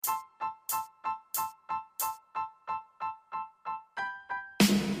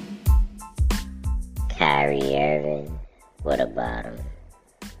Kyrie Irving, what about him?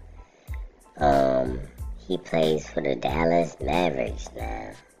 He plays for the Dallas Mavericks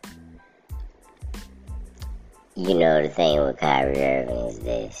now. You know, the thing with Kyrie Irving is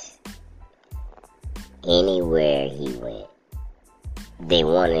this. Anywhere he went, they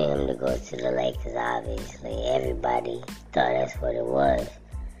wanted him to go to the Lakers, obviously. Everybody thought that's what it was.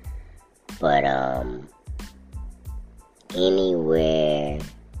 But, anywhere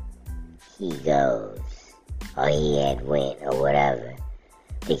he goes, or he had went, or whatever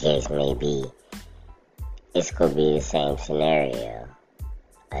the case may be, it's going to be the same scenario,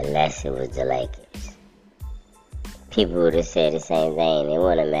 unless it was the Lakers. People would have said the same thing. It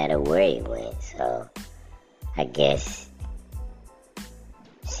wouldn't matter where he went, so I guess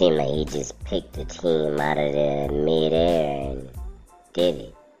seemed like he just picked the team out of the midair and did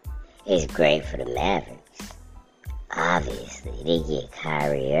it. It's great for the Mavericks. Obviously, they get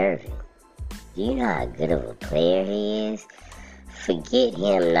Kyrie Irving. Do you know how good of a player he is? Forget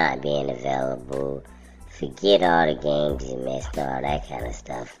him not being available. Forget all the games he missed, all that kind of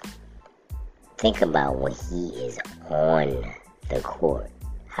stuff. Think about when he is on the court,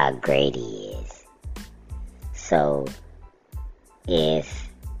 how great he is. So, if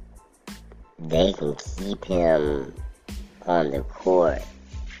they can keep him on the court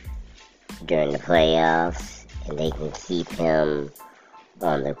during the playoffs, and they can keep him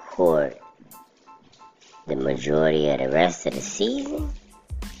on the court the majority of the rest of the season,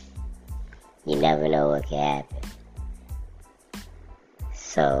 you never know what can happen.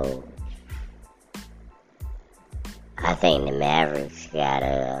 So, I think the Mavericks got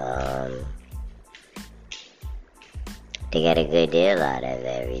a good deal out of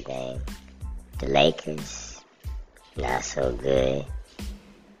everything. The Lakers, not so good.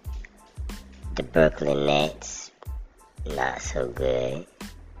 The Brooklyn Nets, not so good.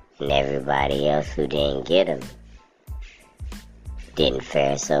 And everybody else who didn't get them didn't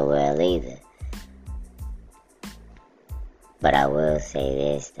fare so well either. But I will say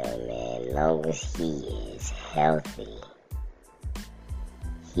this though, man, as long as he is healthy,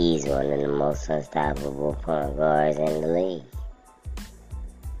 he's one of the most unstoppable point guards in the league.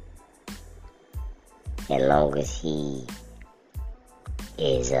 As long as he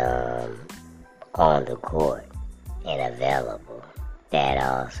is on the court and available, that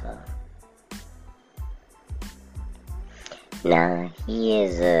also. Now, he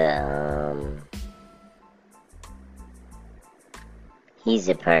is he's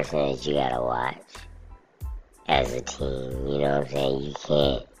a person that you gotta watch as a team, you know what I'm saying? You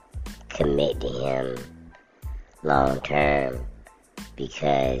can't commit to him long term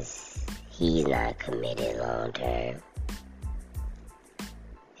because he's not committed long term.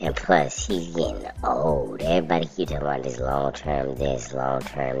 And plus, he's getting old. Everybody keep talking about this long term this, long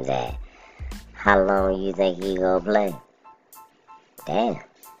term that. How long you think he gonna play? Damn.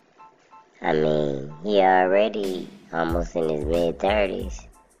 I mean, he already almost in his mid-30s.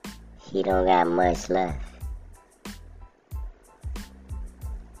 He don't got much left.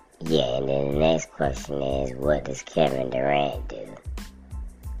 Yeah, and then the next question is, what does Kevin Durant do?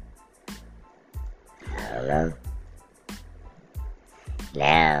 I don't know.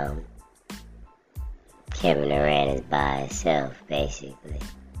 Now, Kevin Durant is by himself, basically.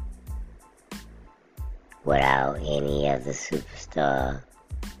 Without any other superstar.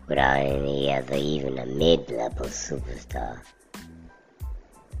 Without any other, even a mid-level superstar.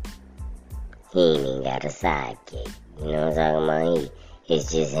 He ain't even got a sidekick. You know what I'm talking about? It's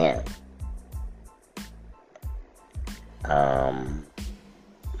just him. I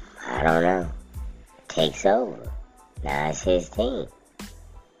don't know. Takes over. Now it's his team.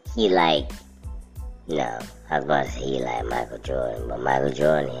 No, I was about to say he like Michael Jordan, but Michael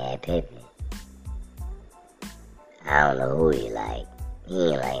Jordan had Pippen. I don't know who he like. He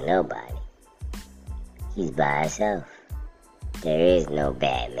ain't like nobody. He's by himself. There is no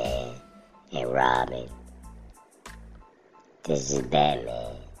Batman and Robin. This is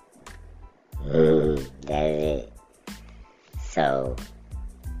Batman. That is it. So,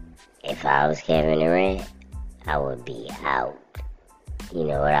 if I was Kevin Durant, I would be out. You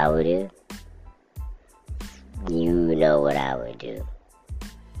know what I would do? You know what I would do.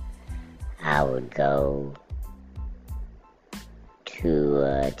 I would go to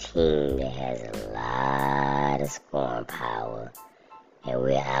a team that has a lot of scoring power, and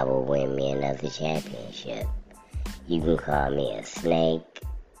where I will win me another championship. You can call me a snake,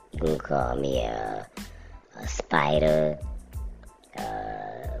 you can call me a spider,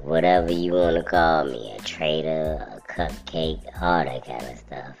 whatever you want to call me, a traitor, a cupcake, all that kind of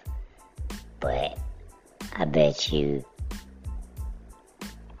stuff. But I bet you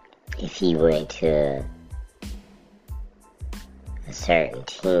if he went to a certain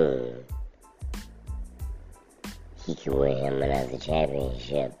team, he could win him another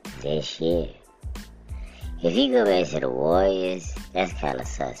championship this year. If he go back to the Warriors, that's kind of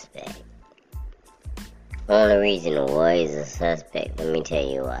suspect. Only reason the Warriors are suspect, let me tell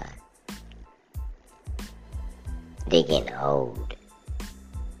you why. They getting old.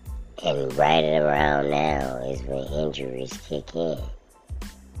 And right around now is when injuries kick in.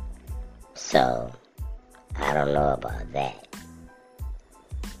 So, I don't know about that.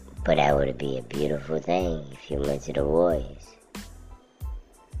 But that would be a beautiful thing if you went to the Warriors.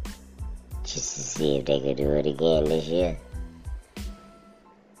 Just to see if they could do it again this year.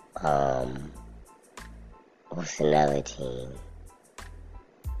 What's another team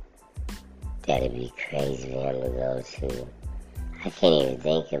that'd be crazy for him to go to? I can't even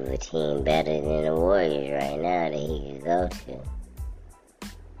think of a team better than the Warriors right now that he could go to.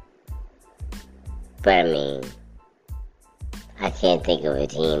 But I mean, I can't think of a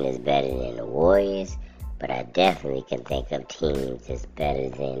team that's better than the Warriors, but I definitely can think of teams that's better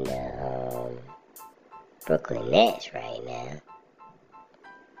than the Brooklyn Nets right now.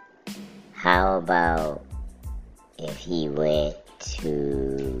 How about if he went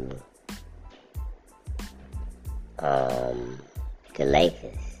to the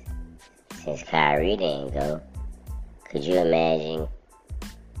Lakers? Since Kyrie didn't go, could you imagine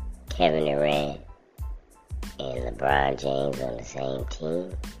Kevin Durant and LeBron James on the same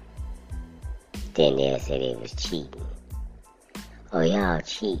team? Then they'll say they was cheating. Oh, y'all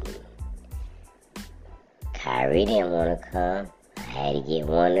cheating. Kyrie didn't want to come. I had to get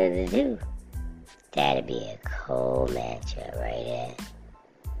one of the two. That'd be a cold matchup right there.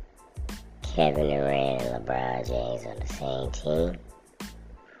 Kevin Durant and LeBron James on the same team.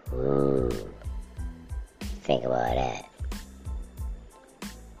 Ooh. Think about that.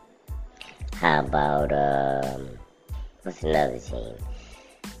 How about, what's another team?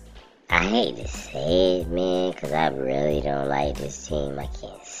 I hate to say it, man, because I really don't like this team. I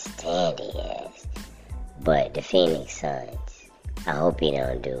can't stand it, ass. But the Phoenix Suns. I hope he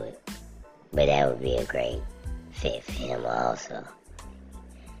don't do it. But that would be a great fit for him also.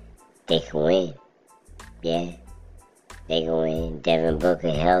 They can win. Yeah. They can win. Devin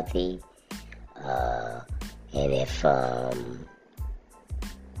Booker healthy. And if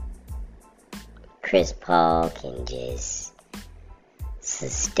Chris Paul can just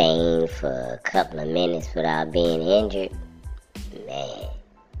sustain for a couple of minutes without being injured, man,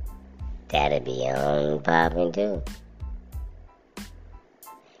 that'd be on popping too.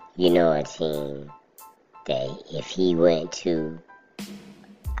 You know a team that if he went to,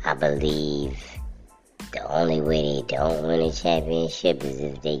 I believe the only way they don't win a championship is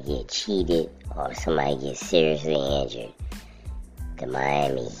if they get cheated or somebody gets seriously injured. The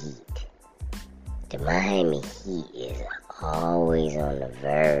Miami Heat. The Miami Heat is always on the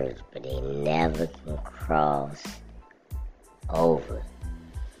verge, but they never can cross over.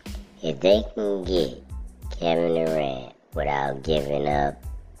 If they can get Kevin Durant without giving up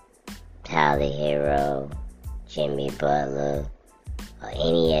Tyler Hero, Jimmy Butler, or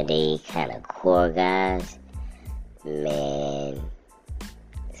any of these kind of core guys, man,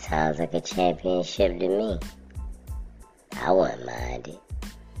 sounds like a championship to me. I wouldn't mind it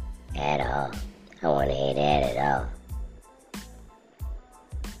at all. I wouldn't hear that at all.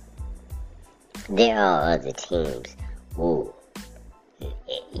 There are other teams. Ooh,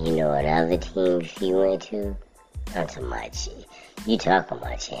 you know what other teams he went to? Not so much. You talking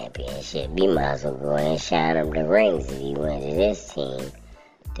about championship. You might as well go and shine them the rings if you went to this team,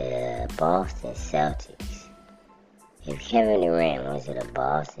 the Boston Celtics. If Kevin Durant went to the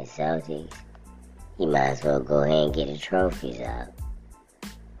Boston Celtics, you might as well go ahead and get the trophies out.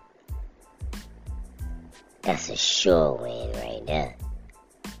 That's a sure win right there.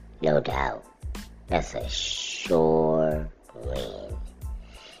 No doubt. That's a sure win.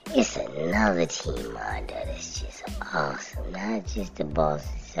 It's another team on there that's just awesome. Not just the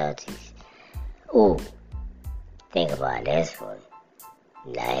Boston Celtics. Ooh, think about this one.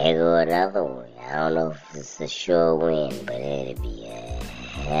 Now here go another one. I don't know if it's a sure win, but it'd be a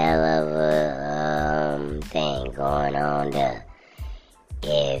hell of a thing going on there.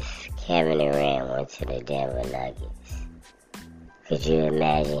 If Kevin Durant went to the Denver Nuggets, could you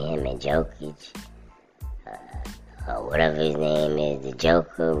imagine him and Jokic? Or whatever his name is, the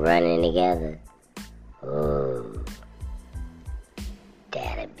Joker running together? Ooh,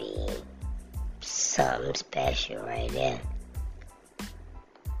 that'd be something special right there.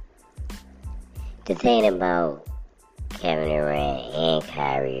 The thing about Kevin Durant and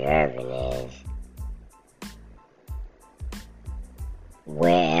Kyrie Irving is,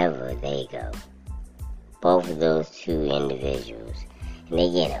 wherever they go, both of those two individuals, and they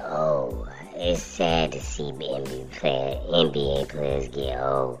get old. It's sad to see NBA players get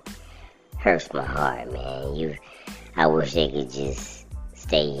old. Hurts my heart, man. I wish they could just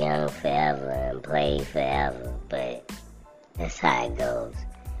stay young forever and play forever, but that's how it goes.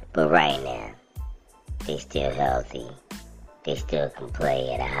 But right now, they still healthy. They still can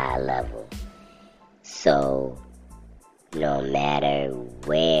play at a high level. So, no matter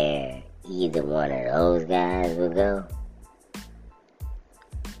where either one of those guys will go,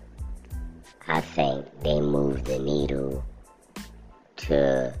 I think they move the needle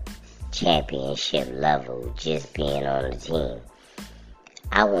to championship level just being on the team.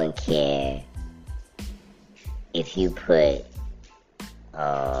 I wouldn't care if you put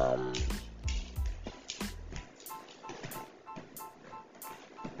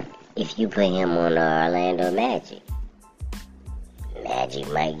him on the Orlando Magic. Magic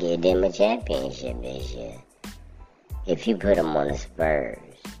might get them a championship this year. If you put him on the Spurs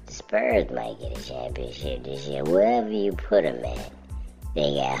might get a championship this year. Wherever you put him at,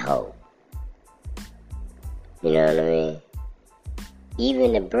 they got hope. You know what I mean?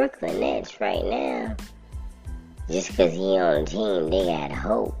 Even the Brooklyn Nets right now, just because he on the team, they got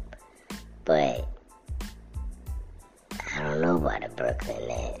hope. But I don't know about the Brooklyn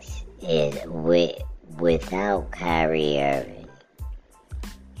Nets. Without Kyrie Irving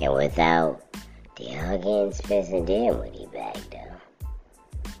and without y'all getting Spencer Dinwiddie back though.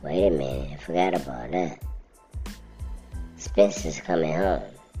 Wait a minute, I forgot about that. Spencer's coming home.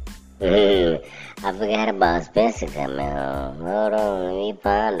 I forgot about Spencer coming home. Hold on, let me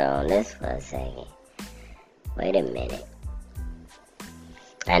ponder on this for a second. Wait a minute.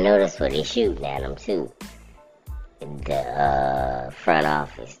 I know that's what they shooting at him too. The front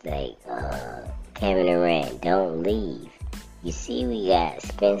office, like, Kevin Durant, don't leave. You see, we got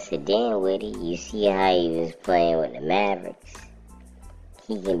Spencer Dinwiddie. You see how he was playing with the Mavericks.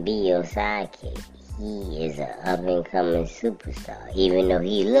 He can be your sidekick. He is an up-and-coming superstar, even though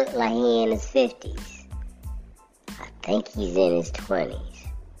he looked like he in his 50s. I think he's in his 20s.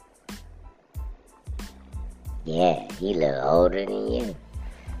 Yeah, he look older than you.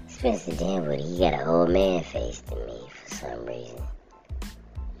 Spencer Dinwiddie, he got an old man face to me for some reason.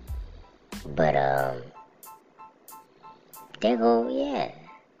 But, they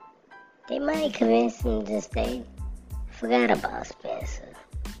might convince him to stay. Forgot about Spencer.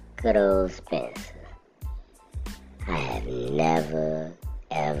 Good old Spencer. I have never,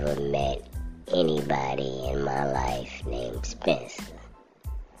 ever met anybody in my life named Spencer.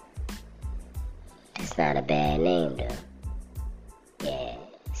 That's not a bad name, though. Yeah,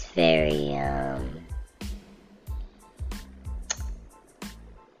 it's very,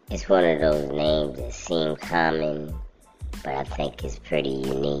 it's one of those names that seem common, but I think it's pretty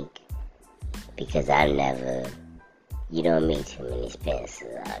unique. Because you don't meet too many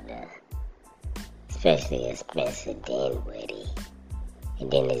Spencers out there. Especially a Spencer Dinwiddie.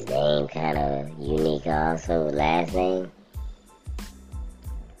 And then his name kind of unique also, last name.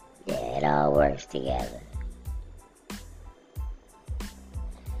 Yeah, it all works together.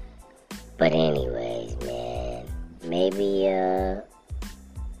 But anyways, man, maybe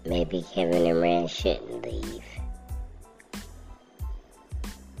Kevin Durant shouldn't leave.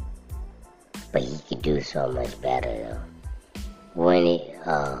 But he could do so much better though.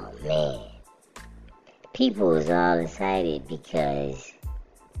 Oh man. People was all excited because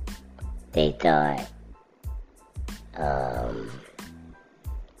they thought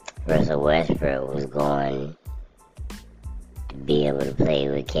Russell Westbrook was going to be able to play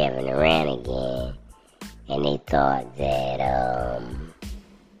with Kevin Durant again. And they thought that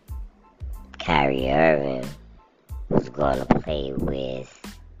Kyrie Irving was going to play with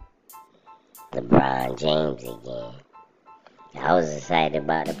LeBron James again. I was excited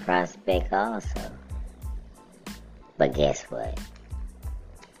about the prospect also. But guess what?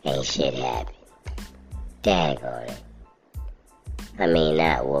 Ain't shit happened. Daggone it. I mean,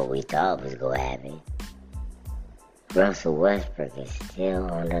 not what we thought was gonna happen. Russell Westbrook is still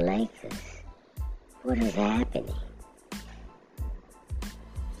on the Lakers. What is happening?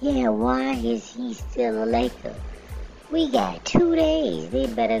 Yeah, why is he still a Laker? We got 2 days. They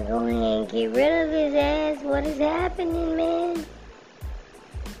better go ahead and get rid of his ass. What is happening, man?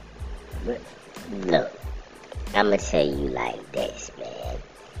 Look, I'ma tell you like this, man.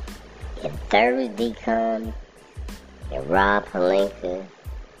 If Thursday comes and Rob Pelinka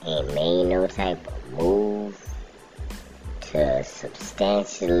ain't made no type of move to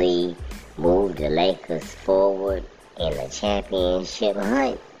substantially move the Lakers forward in a championship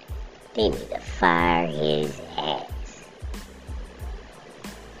hunt, they need to fire his ass.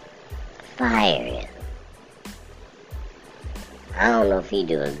 Fire him. I don't know if he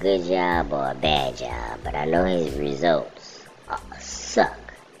do a good job or a bad job, but I know his results suck.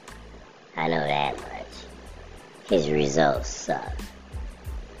 I know that much. His results suck.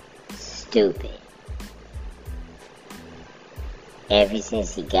 Stupid. Ever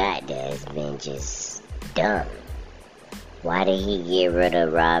since he got there, it's been just dumb. Why did he get rid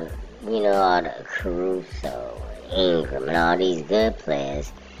of all the Caruso, Ingram, and all these good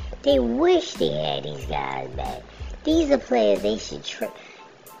players? They wish they had these guys back. These are players they should trade.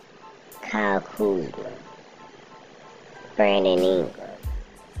 Kyle Kuzma, Brandon Ingram,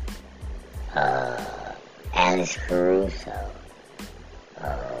 Alex Caruso,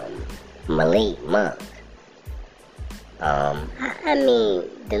 Malik Monk. I mean,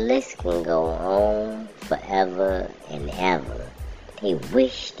 the list can go on forever and ever. They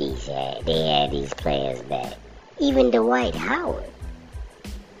wish they had these players back. Even Dwight Howard,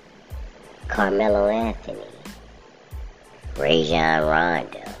 Carmelo Anthony, Rajon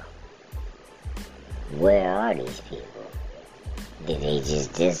Rondo. Where are these people? Did they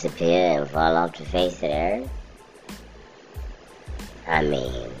just disappear and fall off the face of the earth? I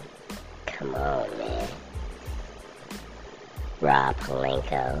mean, come on, man. Rob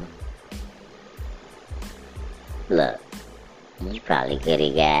Pelinka. Look, you probably could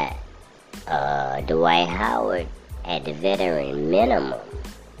have got Dwight Howard at the veteran minimum.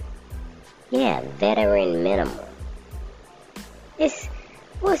 Yeah, veteran minimum.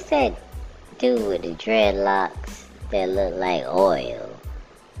 What's that dude with the dreadlocks that look like oil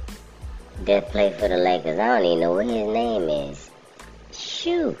that play for the Lakers? I don't even know what his name is.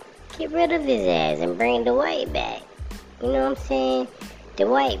 Shoot, get rid of his ass and bring Dwight back. You know what I'm saying?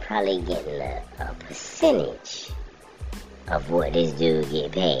 Dwight probably getting a percentage of what this dude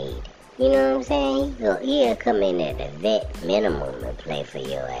get paid. You know what I'm saying? He'll come in at the vet minimum and play for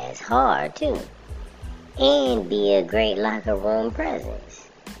your ass hard, too. And be a great locker room presence.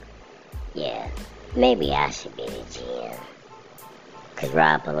 Yeah, maybe I should be the GM. Cause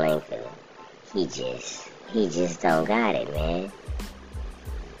Rob Pelinka, he just don't got it, man.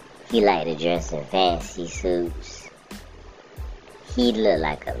 He like to dress in fancy suits. He look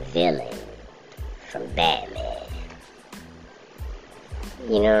like a villain from Batman.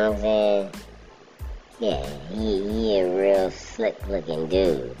 You know what I'm saying? Yeah, he a real slick looking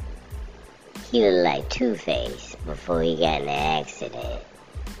dude. He look like Two-Face before he got in an accident.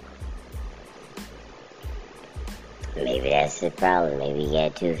 Maybe that's the problem. Maybe he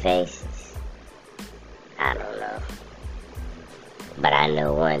got two faces. I don't know. But I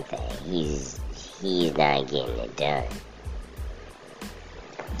know one thing. He's not getting it done.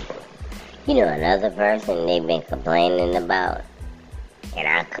 You know another person they've been complaining about? And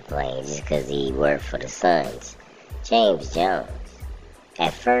I complain just because he worked for the Suns. James Jones.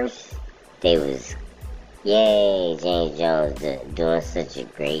 At first, they was, yay, James Jones doing such a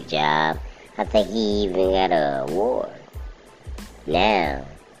great job. I think he even got an award. Now,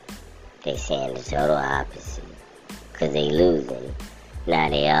 they saying the total opposite. Because they losing. Now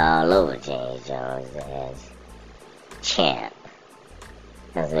they all over James Jones as champ.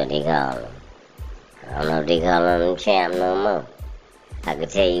 That's what they call him. I don't know if they call him champ no more. I can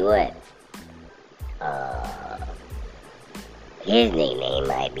tell you what. His nickname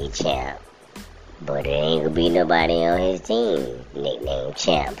might be Champ. But it ain't gonna be nobody on his team nicknamed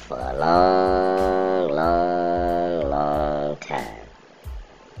Champ for a long time.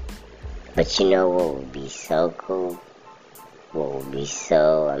 But you know what would be so cool? What would be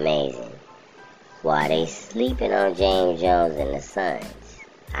so amazing? Why they sleeping on James Jones and the Suns?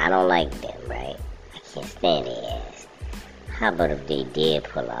 I don't like them, right? I can't stand their ass. How about if they did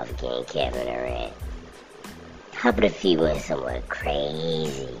pull off getting Kevin Durant? How about if he went somewhere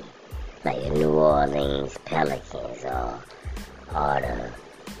crazy? Like the New Orleans Pelicans or the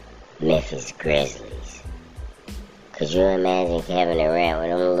Memphis Grizzlies. Could you imagine Kevin Durant with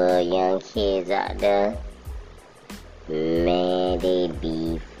them little young kids out there? Man,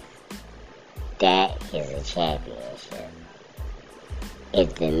 that is a championship.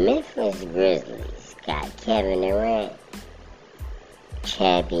 If the Memphis Grizzlies got Kevin Durant,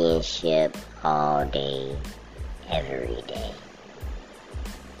 championship all day, every day.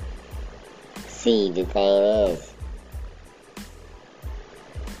 See, the thing is,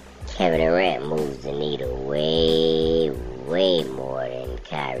 Kevin Durant moves the needle way more than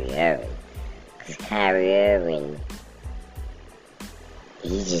Kyrie Irving. Because Kyrie Irving,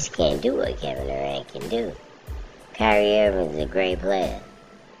 he just can't do what Kevin Durant can do. Kyrie Irving's a great player,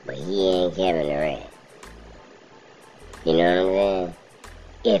 but he ain't Kevin Durant. You know what I'm saying?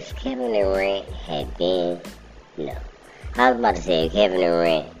 If Kevin Durant had been, no. I was about to say if Kevin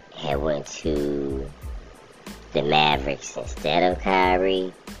Durant had went to the Mavericks instead of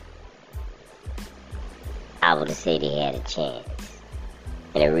Kyrie, I would say they had a chance.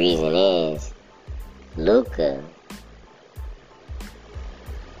 And the reason is, Luka,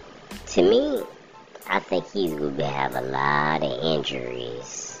 to me, I think he's going to have a lot of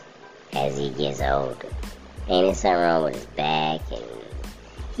injuries as he gets older. Ain't something wrong with his back, and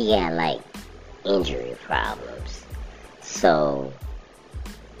he got like injury problems. So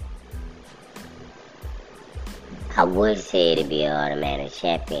I would say it'd be an automatic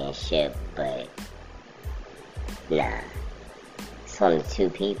championship, but nah. It's only two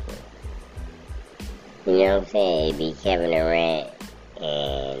people. You know what I'm saying? It'd be Kevin Durant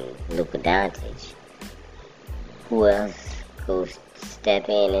and Luka Doncic. Who else goes step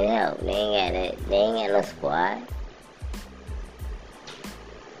in and help? They ain't got no squad.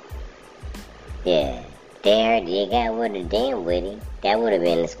 Yeah. They got rid of Dinwiddie. That would have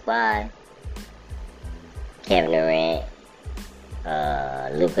been the squad. Kevin Durant,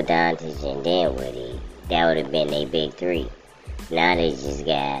 Luka Doncic, and Dinwiddie. That would have been their big three. Now they just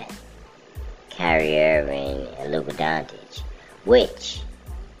got Kyrie Irving and Luka Doncic, which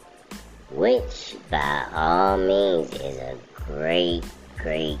by all means is a great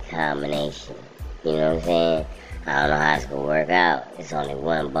combination. You know what I'm saying? I don't know how it's gonna work out. It's only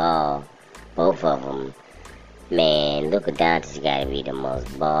one ball. Both of them, man. Luka Doncic gotta be the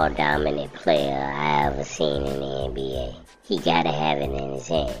most ball dominant player I ever seen in the NBA. He gotta have it in his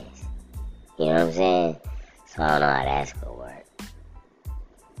hands. You know what I'm saying? So I don't know how that's gonna work.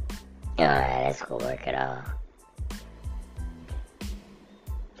 I don't know how that's gonna work at all.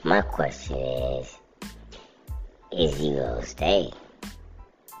 My question is he gonna stay?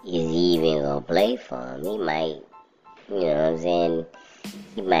 Is he even gonna play for him? He might, you know what I'm saying?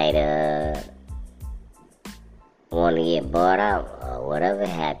 He might want to get bought out or whatever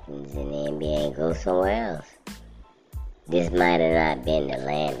happens in the NBA and go somewhere else. This might have not been the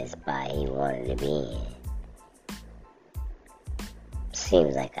landing spot he wanted to be in.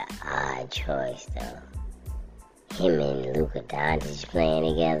 Seems like an odd choice though. Him and Luka Doncic playing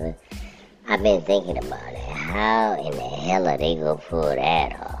together. I've been thinking about it. How in the hell are they gonna pull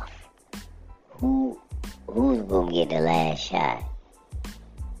that off? Who's gonna get the last shot?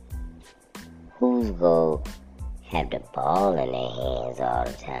 Who's gonna have the ball in their hands all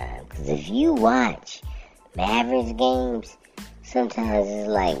the time? Because if you watch Mavericks games, sometimes it's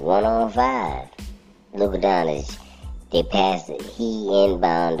like 1-on-5. Luka Doncic, they pass it. They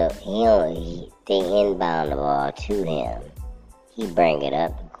inbound the ball to him. He bring it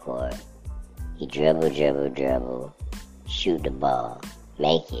up the court. He dribble, shoot the ball,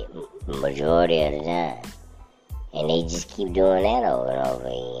 make it majority of the time, and they just keep doing that over and over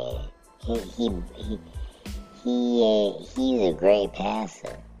again. He's a great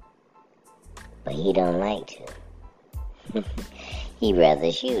passer, but he don't like to. He'd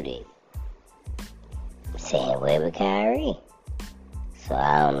rather shoot it. Same way with Kyrie. So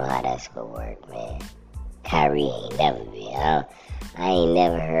I don't know how that's gonna work, man. Kyrie ain't never been. I ain't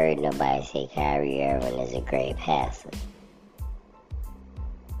never heard nobody say Kyrie Irving is a great passer.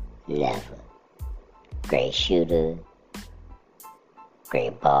 Never. Great shooter.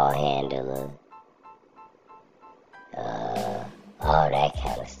 Great ball handler. All that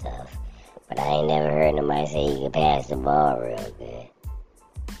kind of stuff. But I ain't never heard nobody say he can pass the ball real good.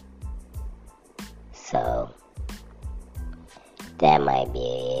 So, that might be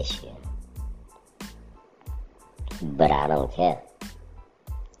an issue. But I don't care.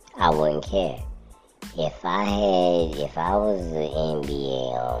 I wouldn't care. If I was an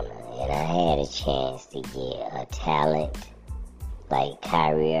NBA owner and I had a chance to get a talent like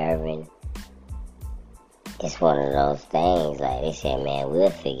Kyrie Irving, it's one of those things, like they said, man, we'll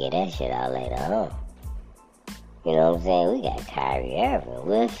figure that shit out later on. You know what I'm saying? We got Kyrie Irving.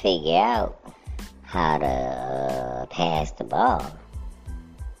 We'll figure out how to pass the ball.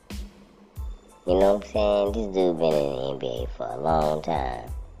 You know what I'm saying? This dude been in the NBA for a long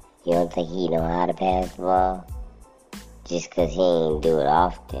time. You don't think he know how to pass the ball? Just because he ain't do it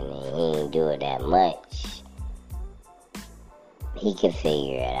often and he ain't do it that much, he can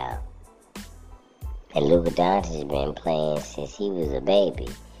figure it out. And Luka Doncic been playing since he was a baby.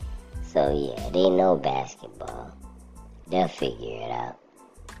 So yeah, they know basketball. They'll figure it out.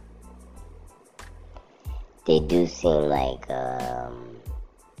 They do seem like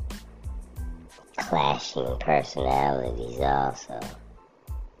clashing personalities also.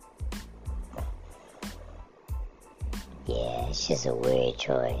 Yeah, it's just a weird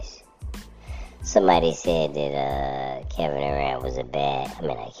choice. Somebody said that Kevin Durant was not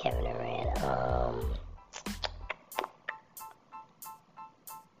Kevin Durant.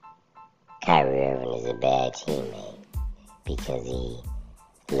 Kyrie Irving is a bad teammate because he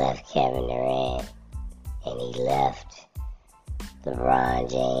left Kevin Durant and he left LeBron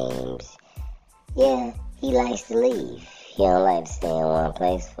James. Yeah, he likes to leave. He don't like to stay in one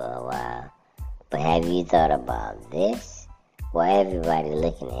place for a while. But have you thought about this? Why everybody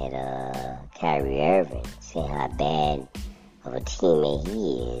looking at Kyrie Irving, seeing how bad of a teammate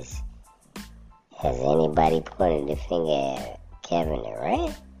he is? Has anybody pointed the finger at Kevin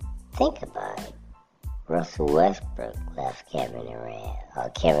Durant? Think about it. Russell Westbrook left Kevin Durant, or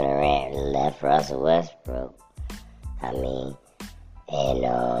Kevin Durant left Russell Westbrook. And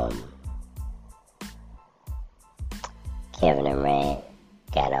Kevin Durant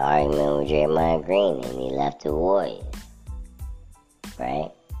got an argument with Draymond Green and he left the Warriors, right?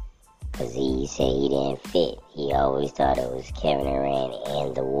 Because he said he didn't fit. He always thought it was Kevin Durant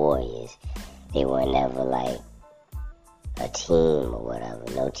and the Warriors. They were never like a team or whatever,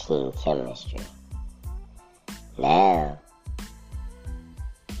 no team chemistry. Now,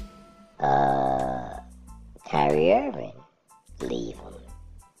 Kyrie Irving leave him.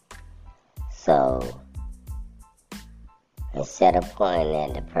 So, instead of pointing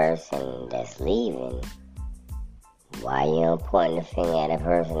at the person that's leaving, why you don't point the finger at the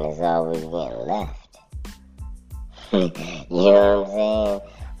person that's always getting left? You know what I'm saying?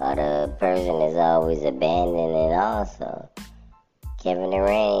 Or the person that's always abandoned it also. Kevin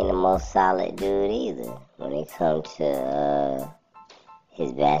Durant ain't the most solid dude either when it comes to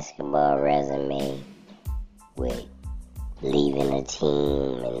his basketball resume with leaving a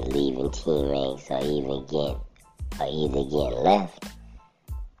team and leaving teammates or either getting left.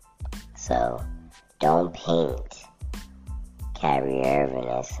 So don't paint Kyrie Irving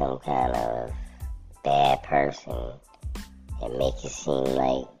as some kind of bad person and make it seem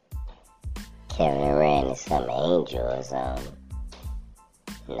like Kevin Durant is some angel or something.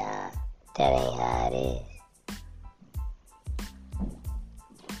 Nah, that ain't how it is.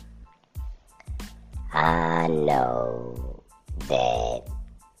 I know that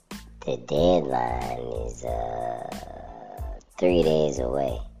the deadline is 3 days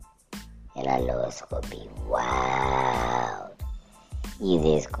away, and I know it's gonna be wild.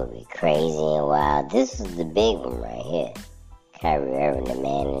 Either it's gonna be crazy and wild. This is the big one right here. Kyrie Irving, the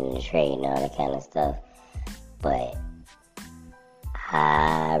man in the trade and all that kind of stuff. But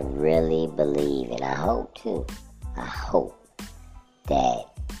I really believe, and I hope too, that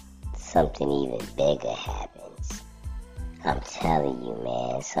something even bigger happens. I'm telling you,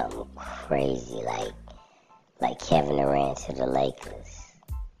 man, something crazy like Kevin Durant to the Lakers.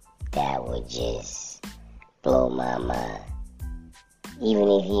 That would just blow my mind. Even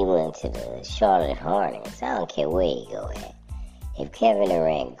if he went to the Charlotte Hornets, I don't care where he go at. If Kevin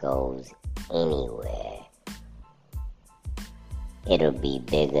Durant goes anywhere, it'll be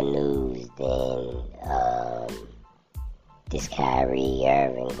bigger news than this Kyrie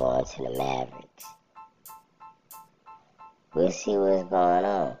Irving going to the Mavericks. We'll see what's going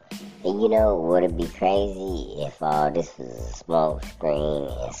on. And you know, would it be crazy if all this was a smoke screen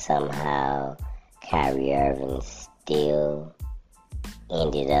and somehow Kyrie Irving still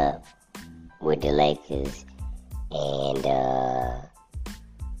ended up with the Lakers and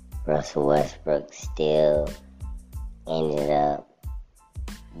Russell Westbrook still ended up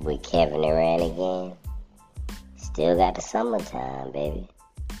with Kevin Durant again? Still got the summertime, baby.